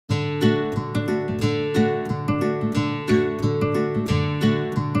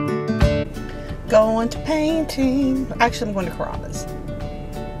Going to painting. Actually, I'm going to Carrabba's.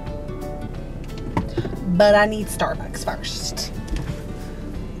 But I need Starbucks first.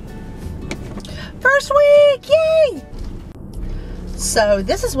 First week, yay! So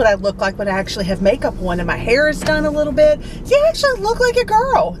this is what I look like when I actually have makeup on and my hair is done a little bit. See, I actually look like a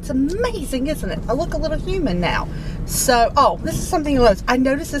girl. It's amazing, isn't it? I look a little human now. So, oh, this is something you notice. I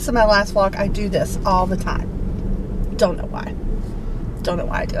noticed this in my last vlog. I do this all the time. Don't know why. Don't know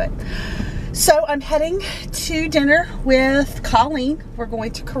why I do it. So I'm heading to dinner with Colleen. We're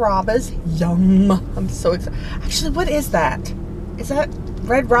going to Carrabba's. Yum. I'm so excited. Actually, what is that? Is that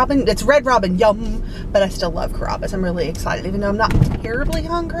Red Robin? It's Red Robin. Yum. But I still love Carrabba's. I'm really excited, even though I'm not terribly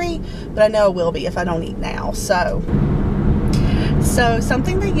hungry. But I know I will be if I don't eat now. So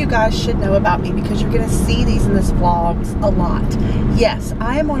something that you guys should know about me, because you're going to see these in this vlogs a lot. Yes,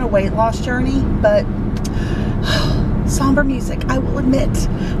 I am on a weight loss journey, but somber music. I will admit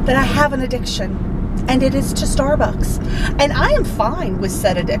that I have an addiction, and it is to Starbucks. And I am fine with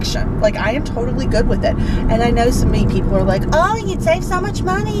said addiction. Like, I am totally good with it. And I know some many people are like, oh, you'd save so much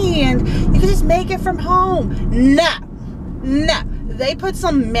money and you could just make it from home. No. They put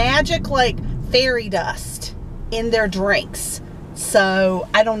some magic, like, fairy dust in their drinks. So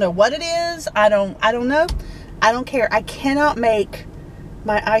I don't know what it is. I don't know. I don't care. I cannot make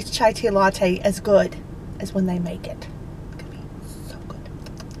my iced chai tea latte as good as when they make it.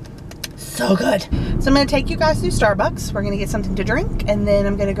 So good. So I'm going to take you guys through Starbucks. We're going to get something to drink, and then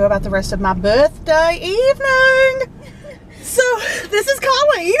I'm going to go about the rest of my birthday evening. So this is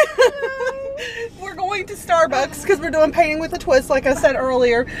Colleen. We're going to Starbucks because we're doing painting with a twist, like I said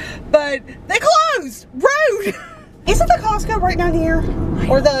earlier, but they closed. Rude. Isn't the Costco right down here?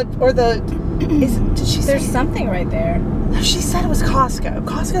 Did she say? There's something right there. No, she said it was Costco.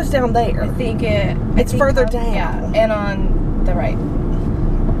 Costco's down there. I think it's further down. Yeah, and on the right.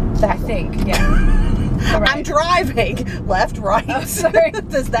 I think, yeah. Right. I'm driving left, right. Oh, sorry.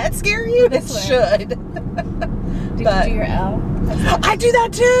 Does that scare you? It should. Did you do your L? I do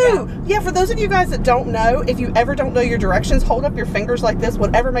that too. Yeah, for those of you guys that don't know, if you ever don't know your directions, hold up your fingers like this.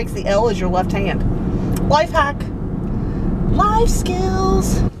 Whatever makes the L is your left hand. Life hack. Life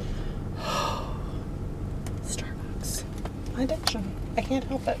skills. Starbucks. My addiction. I can't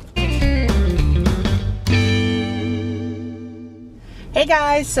help it. Hey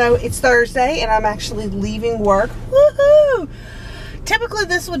guys, so it's Thursday and I'm actually leaving work. Woohoo! Typically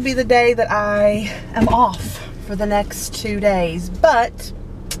this would be the day that I am off for the next 2 days, but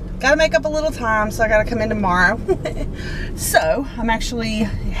gotta make up a little time, so I gotta come in tomorrow. So I'm actually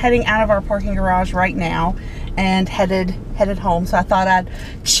heading out of our parking garage right now and headed home. So I thought I'd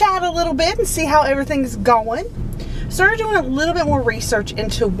chat a little bit and see how everything's going. Started doing a little bit more research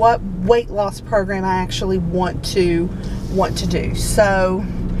into what weight loss program I actually want to do. So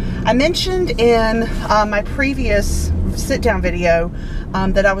I mentioned in my previous sit down video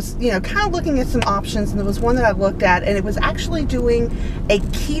that I was, kind of looking at some options, and there was one that I looked at, and it was actually doing a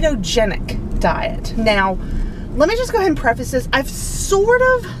ketogenic diet. Now, let me just go ahead and preface this. I've sort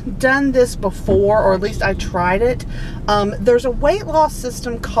of done this before, or at least I tried it. There's a weight loss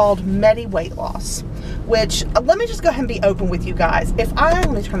system called Medi Weight Loss, which, let me just go ahead and be open with you guys. Let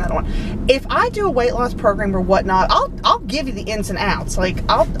me turn that on. If I do a weight loss program or whatnot, I'll give you the ins and outs. Like,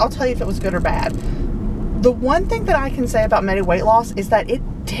 I'll tell you if it was good or bad. The one thing that I can say about Medi Weight Loss is that it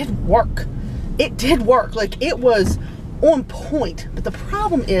did work. It did work. Like, it was on point. But the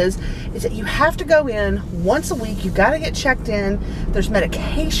problem is that you have to go in once a week. You got to get checked in. There's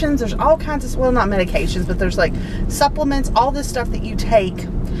medications. There's all kinds of, well, not medications, but there's like supplements, all this stuff that you take.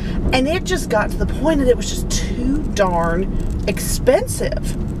 And it just got to the point that it was just too darn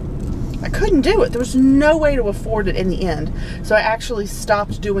expensive. I couldn't do it. There was no way to afford it in the end. So I actually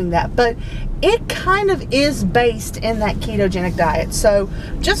stopped doing that. But it kind of is based in that ketogenic diet. So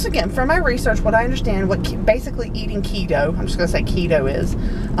just again, from my research, what I understand, what basically eating keto, I'm just going to say keto is,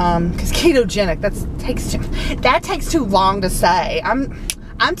 because ketogenic, that takes too long to say.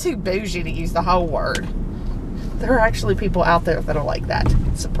 I'm too bougie to use the whole word. There are actually people out there that are like that,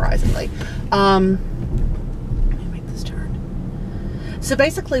 surprisingly. Let me make this turn. So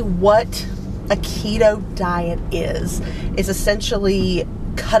basically what a keto diet is essentially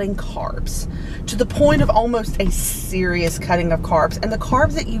cutting carbs to the point of almost a serious cutting of carbs. And the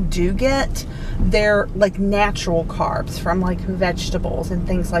carbs that you do get, they're like natural carbs from like vegetables and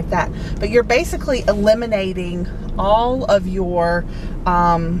things like that. But you're basically eliminating all of your,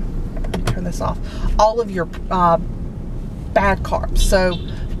 let me turn this off, all of your bad carbs. So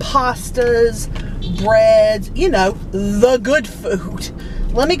pastas, breads, the good food.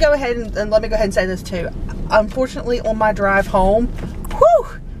 Let me go ahead and say this too. Unfortunately, on my drive home,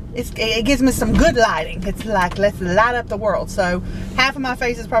 it gives me some good lighting. It's like, let's light up the world. So half of my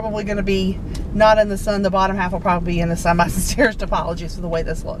face is probably going to be not in the sun. The bottom half will probably be in the sun. My sincerest apologies for the way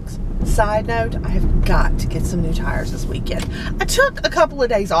this looks. Side note, I have got to get some new tires this weekend. I took a couple of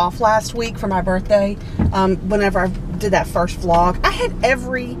days off last week for my birthday. Whenever I did that first vlog, I had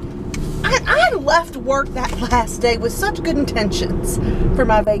I left work that last day with such good intentions for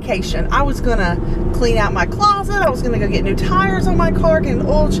my vacation. I was gonna clean out my closet. I was gonna go get new tires on my car, get an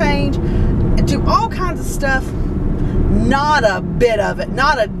oil change, and do all kinds of stuff. Not a bit of it,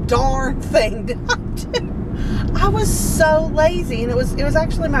 not a darn thing did I do. I was so lazy, and it was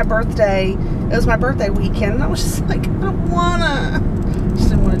actually my birthday. It was my birthday weekend, and I was just like, I don't wanna. Just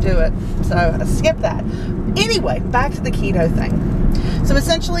didn't want to do it, so I skipped that. Anyway, back to the keto thing. So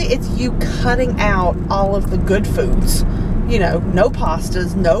essentially, it's you cutting out all of the good foods. You know, no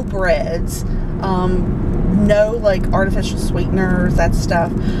pastas, no breads, no like artificial sweeteners, that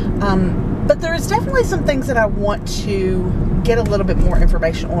stuff. But there's definitely some things that I want to get a little bit more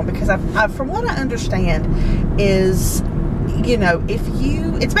information on, because I've from what I understand is, you know,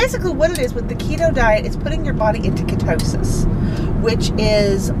 it's basically what it is with the keto diet. It's putting your body into ketosis, which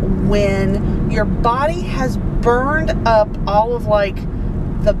is when your body has burned up all of like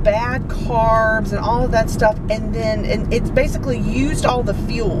the bad carbs and all of that stuff, and it's basically used all the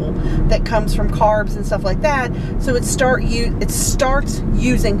fuel that comes from carbs and stuff like that. So it starts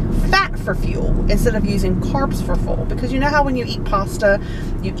using fat for fuel instead of using carbs for fuel. Because you know how when you eat pasta,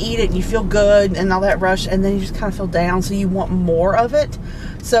 you eat it and you feel good and all that rush, and then you just kind of feel down, so you want more of it.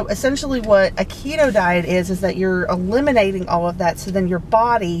 So essentially what a keto diet is that you're eliminating all of that, so then your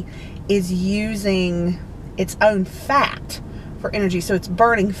body is using its own fat for energy. So it's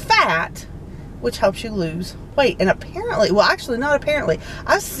burning fat, which helps you lose weight. And apparently, well, actually not apparently,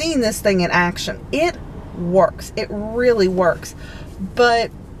 I've seen this thing in action. It works. It really works. But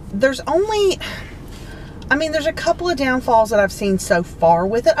there's a couple of downfalls that I've seen so far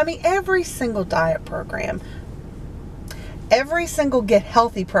with it. I mean, every single diet program, every single get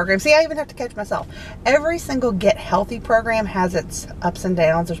healthy program, see, I even have to catch myself. Every single get healthy program has its ups and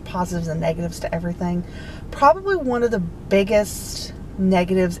downs. There's positives and negatives to everything. Probably one of the biggest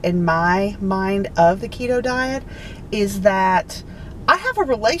negatives in my mind of the keto diet is that I have a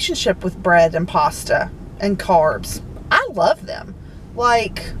relationship with bread and pasta and carbs. I love them.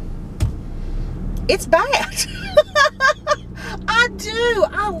 Like, it's bad. I do.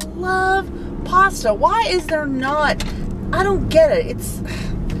 I love pasta. Why is there not? I don't get it.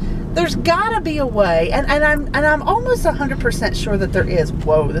 There's gotta be a way, and I'm almost 100% sure that there is.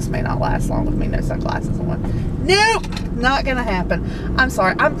 Whoa, this may not last long with me no sunglasses on. Nope, not gonna happen. I'm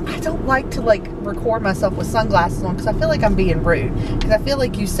sorry. I don't like to like record myself with sunglasses on, because I feel like I'm being rude. Because I feel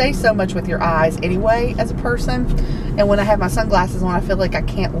like you say so much with your eyes anyway as a person, and when I have my sunglasses on, I feel like I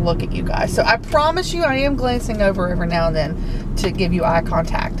can't look at you guys. So I promise you, I am glancing over every now and then to give you eye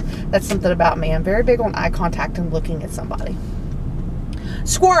contact. That's something about me. I'm very big on eye contact and looking at somebody.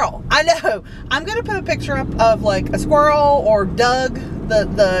 Squirrel. I know. I'm going to put a picture up of like a squirrel or Doug,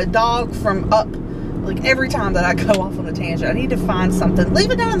 the dog from Up, like every time that I go off on a tangent. I need to find something. Leave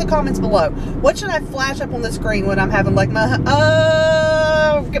it down in the comments below. What should I flash up on the screen when I'm having like my,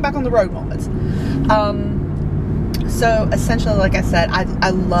 get back on the road moments? So essentially, like I said, I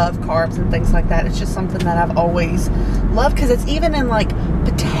love carbs and things like that. It's just something that I've always loved, because it's even in like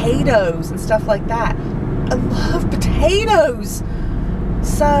potatoes and stuff like that. I love potatoes.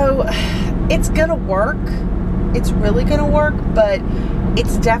 So it's gonna work. It's really gonna work, but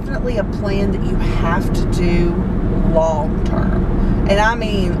it's definitely a plan that you have to do long term. And I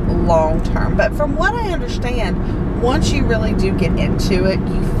mean long term. But from what I understand, once you really do get into it,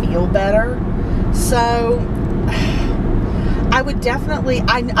 you feel better. So I would definitely,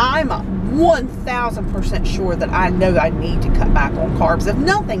 I'm 1000% sure that I know I need to cut back on carbs. If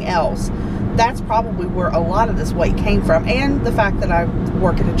nothing else, that's probably where a lot of this weight came from. And the fact that I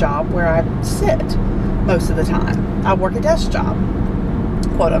work at a job where I sit most of the time. I work a desk job,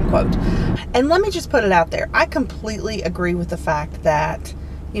 quote unquote. And let me just put it out there. I completely agree with the fact that,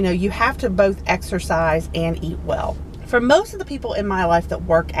 you know, you have to both exercise and eat well. For most of the people in my life that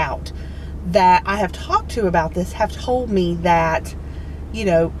work out that I have talked to about this have told me that, you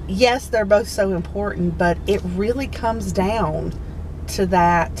know, yes, they're both so important, but it really comes down to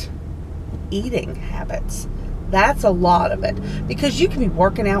that eating habits. That's a lot of it, because you can be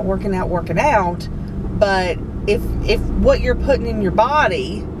working out, but if what you're putting in your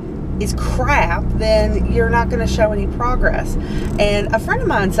body is crap, then you're not going to show any progress. And a friend of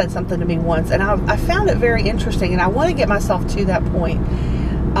mine said something to me once, and I found it very interesting, and I want to get myself to that point.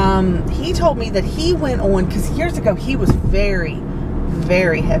 He told me that he went on, because years ago he was very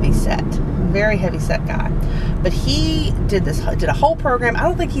very heavy set guy. But he did a whole program. I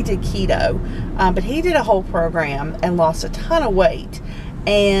don't think he did keto, but he did a whole program and lost a ton of weight.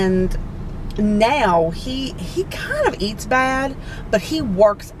 And now he kind of eats bad, but he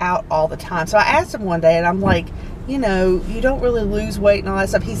works out all the time. So I asked him one day, and I'm like, you know, you don't really lose weight and all that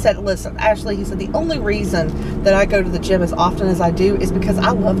stuff. He said, listen, Ashley, he said, the only reason that I go to the gym as often as I do is because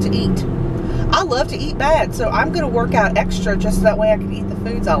I love to eat. I love to eat bad, so I'm going to work out extra just so that way I can eat the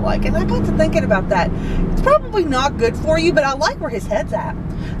foods I like. And I got to thinking about that. It's probably not good for you, but I like where his head's at.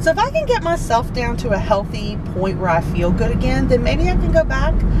 So if I can get myself down to a healthy point where I feel good again, then maybe I can go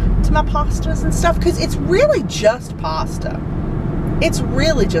back to my pastas and stuff, because it's really just pasta. It's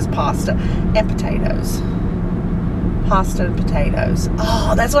really just pasta and potatoes. Pasta and potatoes.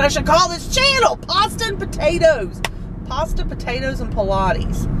 Oh, that's what I should call this channel. Pasta and potatoes. Pasta, potatoes, and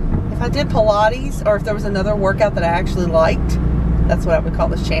Pilates. If I did Pilates, or if there was another workout that I actually liked, that's what I would call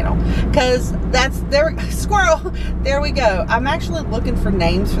this channel. Because that's, there, squirrel, there we go. I'm actually looking for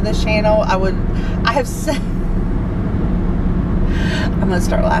names for this channel. I have said, I'm going to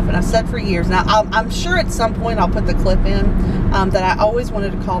start laughing. I've said for years. Now, I'm sure at some point I'll put the clip in that I always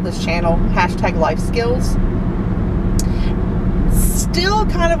wanted to call this channel #LifeSkills. Still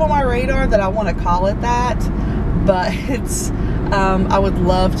kind of on my radar that I want to call it that, but it's, I would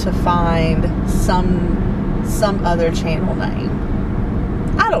love to find some other channel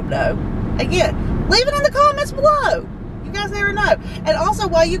name. I don't know. Again, leave it in the comments below. You guys never know. And also,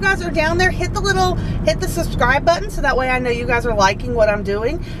 while you guys are down there, hit the subscribe button so that way I know you guys are liking what I'm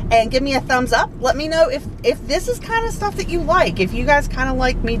doing, and give me a thumbs up. Let me know if this is kind of stuff that you like. If you guys kind of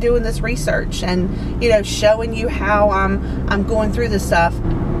like me doing this research and, you know, showing you how I'm going through this stuff.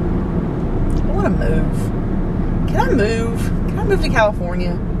 I want to move. Can I move? Can I move to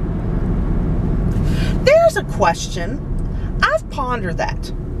California? There's a question. I've pondered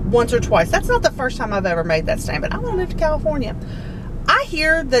that once or twice. That's not the first time I've ever made that statement. I want to move to California. I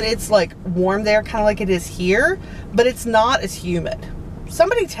hear that it's like warm there, kind of like it is here, but it's not as humid.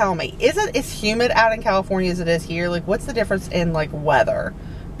 Somebody tell me, is it as humid out in California as it is here? Like, what's the difference in like weather?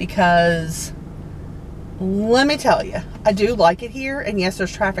 Because let me tell you, I do like it here, and yes,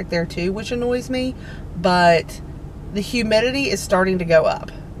 there's traffic there too, which annoys me, but the humidity is starting to go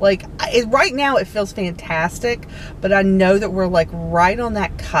up. Like, right now it feels fantastic, but I know that we're like right on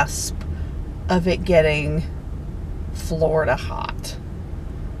that cusp of it getting Florida hot.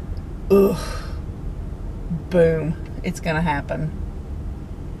 Ugh. Boom. It's gonna happen.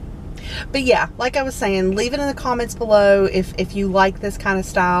 But yeah, like I was saying, leave it in the comments below if you like this kind of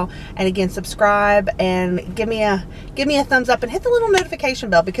style. And again, subscribe and give me a thumbs up and hit the little notification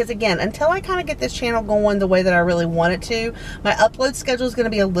bell, because again, until I kind of get this channel going the way that I really want it to, my upload schedule is going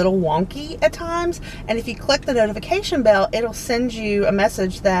to be a little wonky at times. And if you click the notification bell, it'll send you a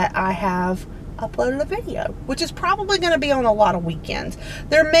message that I have uploaded a video, which is probably going to be on a lot of weekends.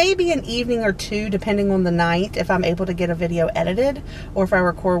 There may be an evening or two, depending on the night, if I'm able to get a video edited, or if I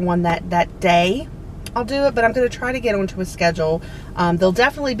record one that day, I'll do it. But I'm going to try to get onto a schedule. There'll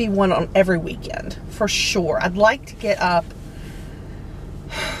definitely be one on every weekend for sure. I'd like to get up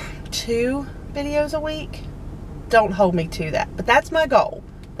 2 videos a week. Don't hold me to that, but that's my goal.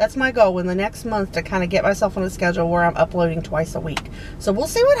 That's my goal in the next month, to kind of get myself on a schedule where I'm uploading twice a week. So we'll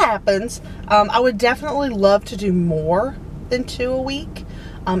see what happens. I would definitely love to do more than 2 a week.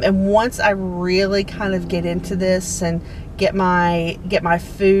 And once I really kind of get into this and get my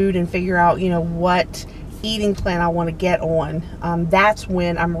food and figure out, you know, what eating plan I want to get on, that's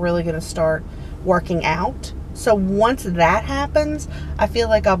when I'm really going to start working out. So once that happens, I feel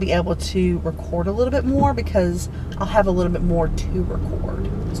like I'll be able to record a little bit more, because I'll have a little bit more to record.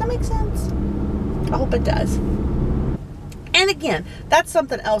 Does that make sense? I hope it does. And again, that's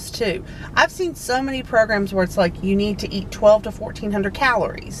something else too. I've seen so many programs where it's like you need to eat 12 to 1400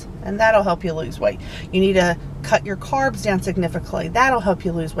 calories, and that'll help you lose weight. You need to cut your carbs down significantly. That'll help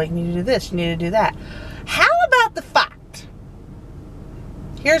you lose weight. You need to do this. You need to do that. How about the fact,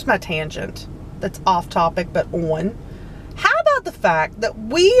 here's my tangent that's off topic but on. How about the fact that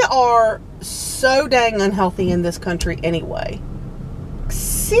we are so dang unhealthy in this country anyway?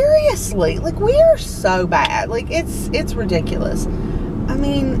 Seriously, like, we are so bad. Like, it's ridiculous. I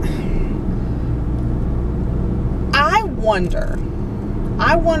mean, I wonder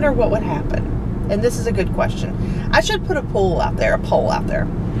what would happen. And this is a good question. I should put a poll out there.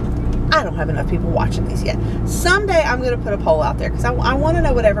 I don't have enough people watching these yet. Someday I'm going to put a poll out there, because I want to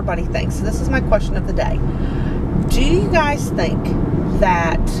know what everybody thinks. So this is my question of the day. Do you guys think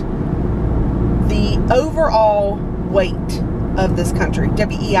that the overall weight of this country,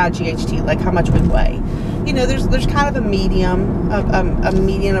 WEIGHT, like how much we weigh, you know, there's kind of a medium, a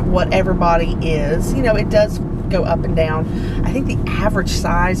median of what everybody is. You know, it does go up and down. I think the average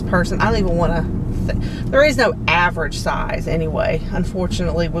size person, I don't even want to, there is no average size anyway,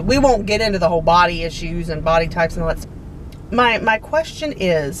 unfortunately. We won't get into the whole body issues and body types and all that. My question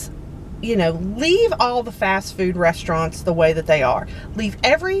is, you know, leave all the fast food restaurants the way that they are. Leave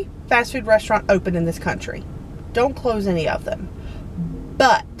every fast food restaurant open in this country. Don't close any of them.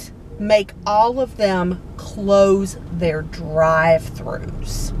 But make all of them close their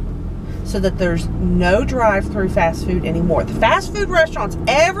drive-thrus so that there's no drive-through fast food anymore. The fast food restaurants,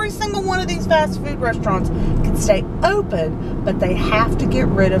 every single one of these fast food restaurants can stay open, but they have to get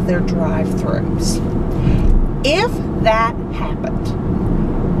rid of their drive-thrus. If that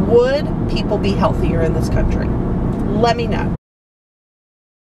happened, would people be healthier in this country? Let me know.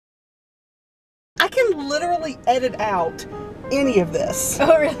 I can literally edit out any of this.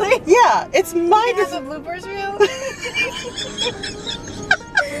 Oh, really? Yeah, it's my Has a bloopers reel?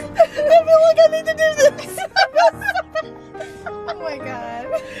 I feel like I need to do this. Oh my god.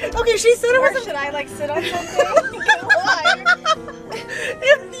 Okay, she said it Or was. should I like sit on something? Go live.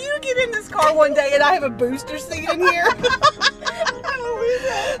 If you get in this car one day and I have a booster seat in here,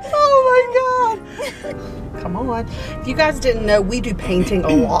 oh my god! Come on. If you guys didn't know, we do painting a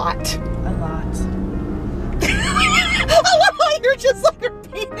lot. A lot. Oh, you're just like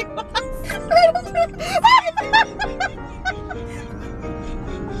repeating us.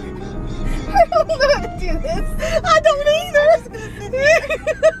 I don't know how to do this. I don't either.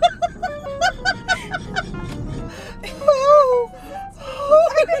 Oh. I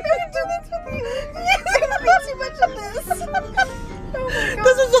don't know how to do this with you. There's gonna be too much of this. Oh my god.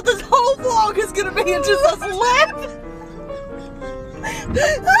 This is what this whole vlog is gonna be. It's just us laughing.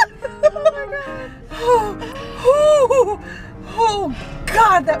 Oh my god. Oh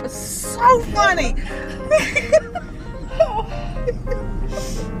god, that was so funny.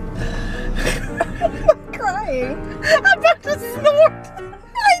 I'm crying. I'm about to snort.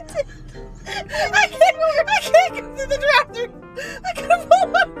 I can't go through the drive-thru. I gotta pull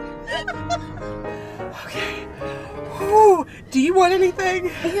up. Okay. Whew. Do you want anything?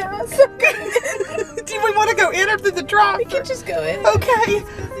 Yeah, So good. Do we want to go in or through the drive? we can just go in. Okay.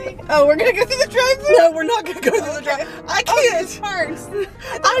 Oh, we're gonna go through the drive-thru? No, we're not gonna go through the drive. I can't. Parks.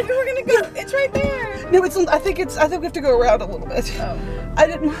 I we're gonna go. It's right there. No, it's. I think we have to go around a little bit. Oh.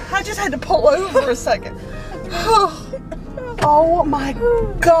 I just had to pull over for a second. Oh my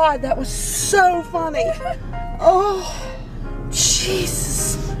god, that was so funny. Oh,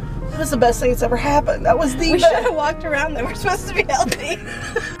 Jesus. That was the best thing that's ever happened. That was the We best. should have walked around there. We're supposed to be healthy.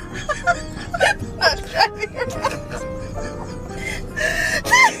 Not driving around.